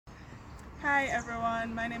Hi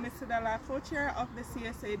everyone, my name is Cedella, co-chair of the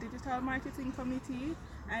CSA Digital Marketing Committee,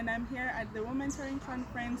 and I'm here at the Womentoring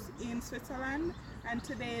Conference in Switzerland. And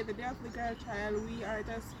today, the Day of the Girl Child, we are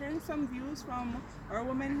just hearing some views from our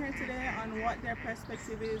women here today on what their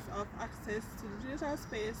perspective is of access to the digital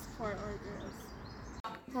space for our girls.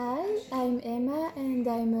 Hi, I'm Emma and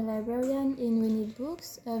I'm a librarian in We Need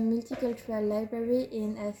Books, a multicultural library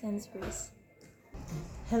in Athens, Greece.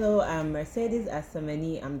 Hello, I'm Mercedes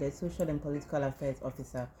Asameni. I'm the Social and Political Affairs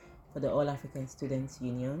Officer for the All African Students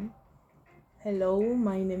Union. Hello,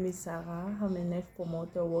 my name is Sarah. I'm a NEF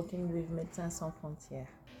promoter working with Médecins Sans Frontières.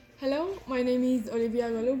 Hello, my name is Olivia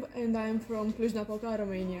Golub and I'm from Cluj-Napoca,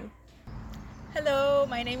 Romania. Hello,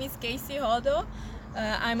 my name is Casey Hodo.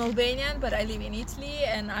 I'm Albanian, but I live in Italy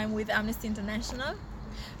and I'm with Amnesty International.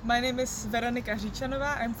 My name is Veronika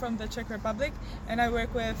Žičanová. I'm from the Czech Republic and I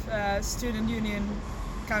work with Student Union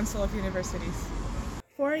Council of Universities.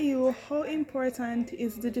 For you, how important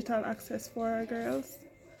is digital access for our girls?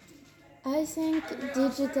 I think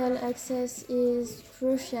digital access is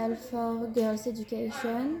crucial for girls'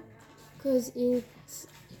 education because it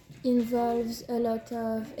involves a lot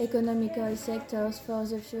of economical sectors for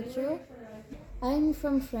the future. I'm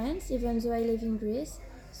from France, even though I live in Greece,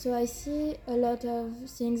 so I see a lot of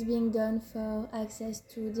things being done for access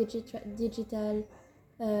to digital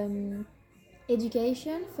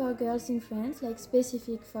education for girls in France, like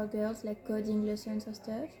specific for girls, like coding lessons or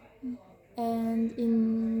stuff. And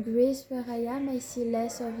in Greece, where I am, I see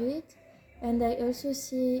less of it, and I also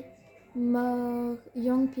see more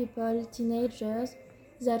young people, teenagers,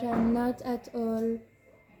 that are not at all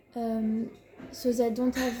so they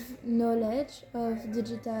don't have knowledge of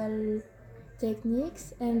digital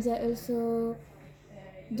techniques, and they also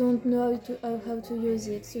don't know how to use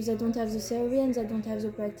it, so they don't have the theory and they don't have the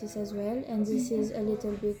practice as well, and this is a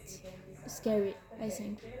little bit scary, I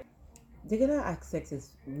think. Digital access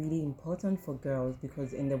is really important for girls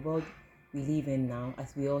because in the world we live in now,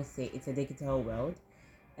 as we all say, it's a digital world,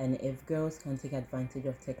 and if girls can take advantage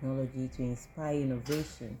of technology to inspire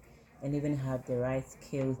innovation and even have the right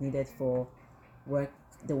skills needed for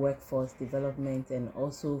the workforce development and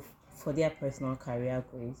also for their personal career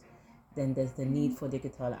goals, then there's the need for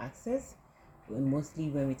digital access. Mostly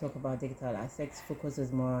when we talk about digital access,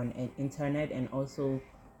 focuses more on internet and also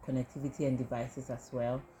connectivity and devices as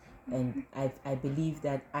well. And I believe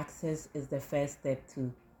that access is the first step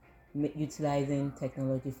to utilizing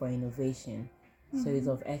technology for innovation. So it's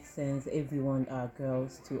of essence if we want our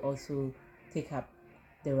girls to also take up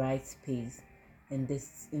the right space in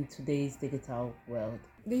today's digital world.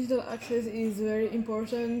 Digital access is very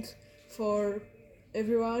important for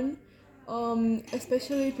everyone,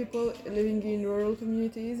 especially people living in rural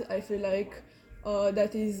communities. I feel like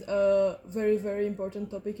that is a very, very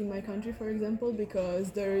important topic in my country, for example,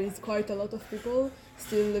 because there is quite a lot of people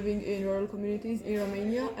still living in rural communities in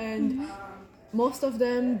Romania, and most of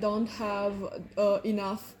them don't have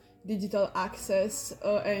enough digital access,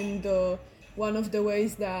 and one of the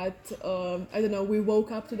ways that we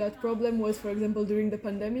woke up to that problem was, for example, during the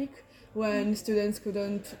pandemic, when students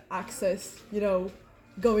couldn't access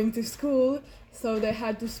going to school, so they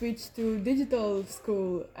had to switch to digital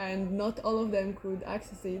school, and not all of them could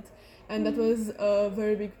access it, and that was a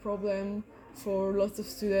very big problem for lots of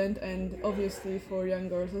students and obviously for young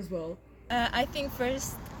girls as well. I think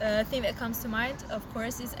first thing that comes to mind, of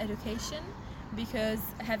course, is education, because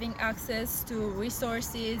having access to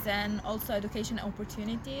resources and also education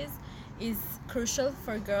opportunities is crucial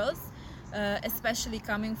for girls, especially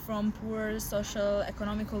coming from poor social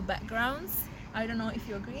economical backgrounds. I don't know if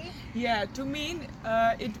you agree. Yeah, to me,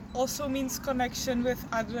 it also means connection with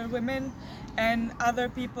other women and other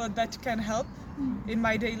people that can help in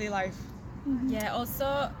my daily life. Yeah,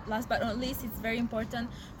 also, last but not least, it's very important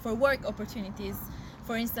for work opportunities.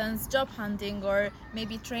 For instance, job hunting or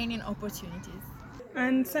maybe training opportunities.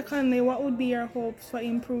 And secondly, what would be your hopes for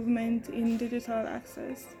improvement in digital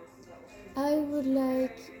access? I would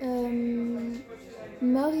like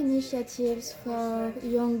more initiatives for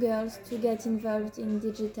young girls to get involved in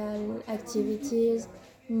digital activities,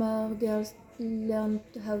 more girls learn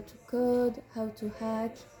how to code, how to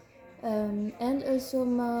hack, and also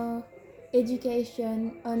more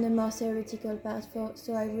education on a more theoretical part.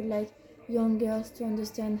 So I would like young girls to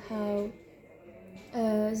understand how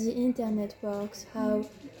the internet works, how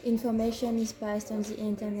information is passed on the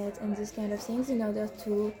internet, and these kind of things, in order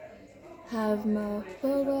to have more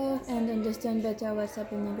power and understand better what's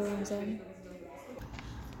happening around them.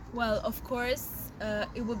 Well, of course,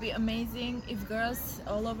 it would be amazing if girls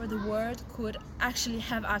all over the world could actually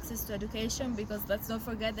have access to education, because let's not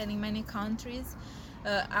forget that in many countries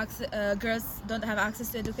girls don't have access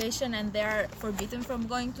to education and they are forbidden from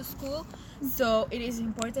going to school. So it is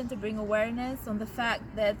important to bring awareness on the fact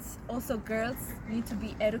that also girls need to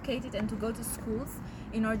be educated and to go to schools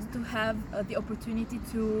in order to have the opportunity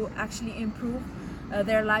to actually improve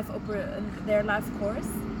their life course.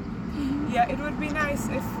 Yeah, it would be nice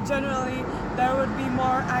if generally there would be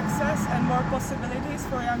more access and more possibilities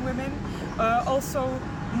for young women, also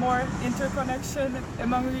more interconnection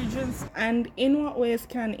among regions. And in what ways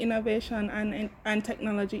can innovation and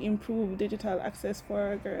technology improve digital access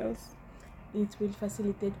for girls? It will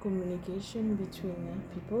facilitate communication between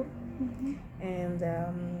people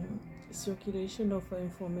and circulation of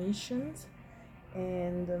information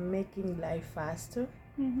and making life faster.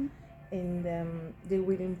 And they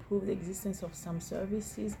will improve the existence of some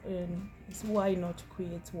services, and why not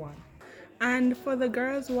create one? And for the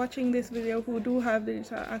girls watching this video who do have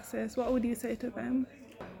digital access, what would you say to them?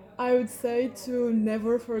 I would say to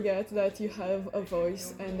never forget that you have a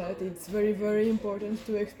voice and that it's very, very important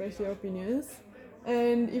to express your opinions.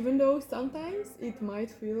 And even though sometimes it might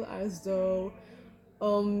feel as though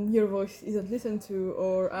your voice isn't listened to,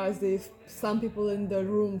 or as if some people in the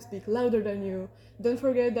room speak louder than you, don't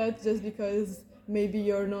forget that just because maybe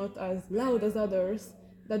you're not as loud as others,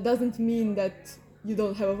 that doesn't mean that you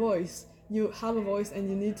don't have a voice. You have a voice and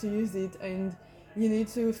you need to use it, and you need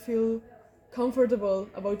to feel comfortable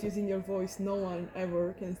about using your voice. No one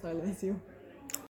ever can silence you.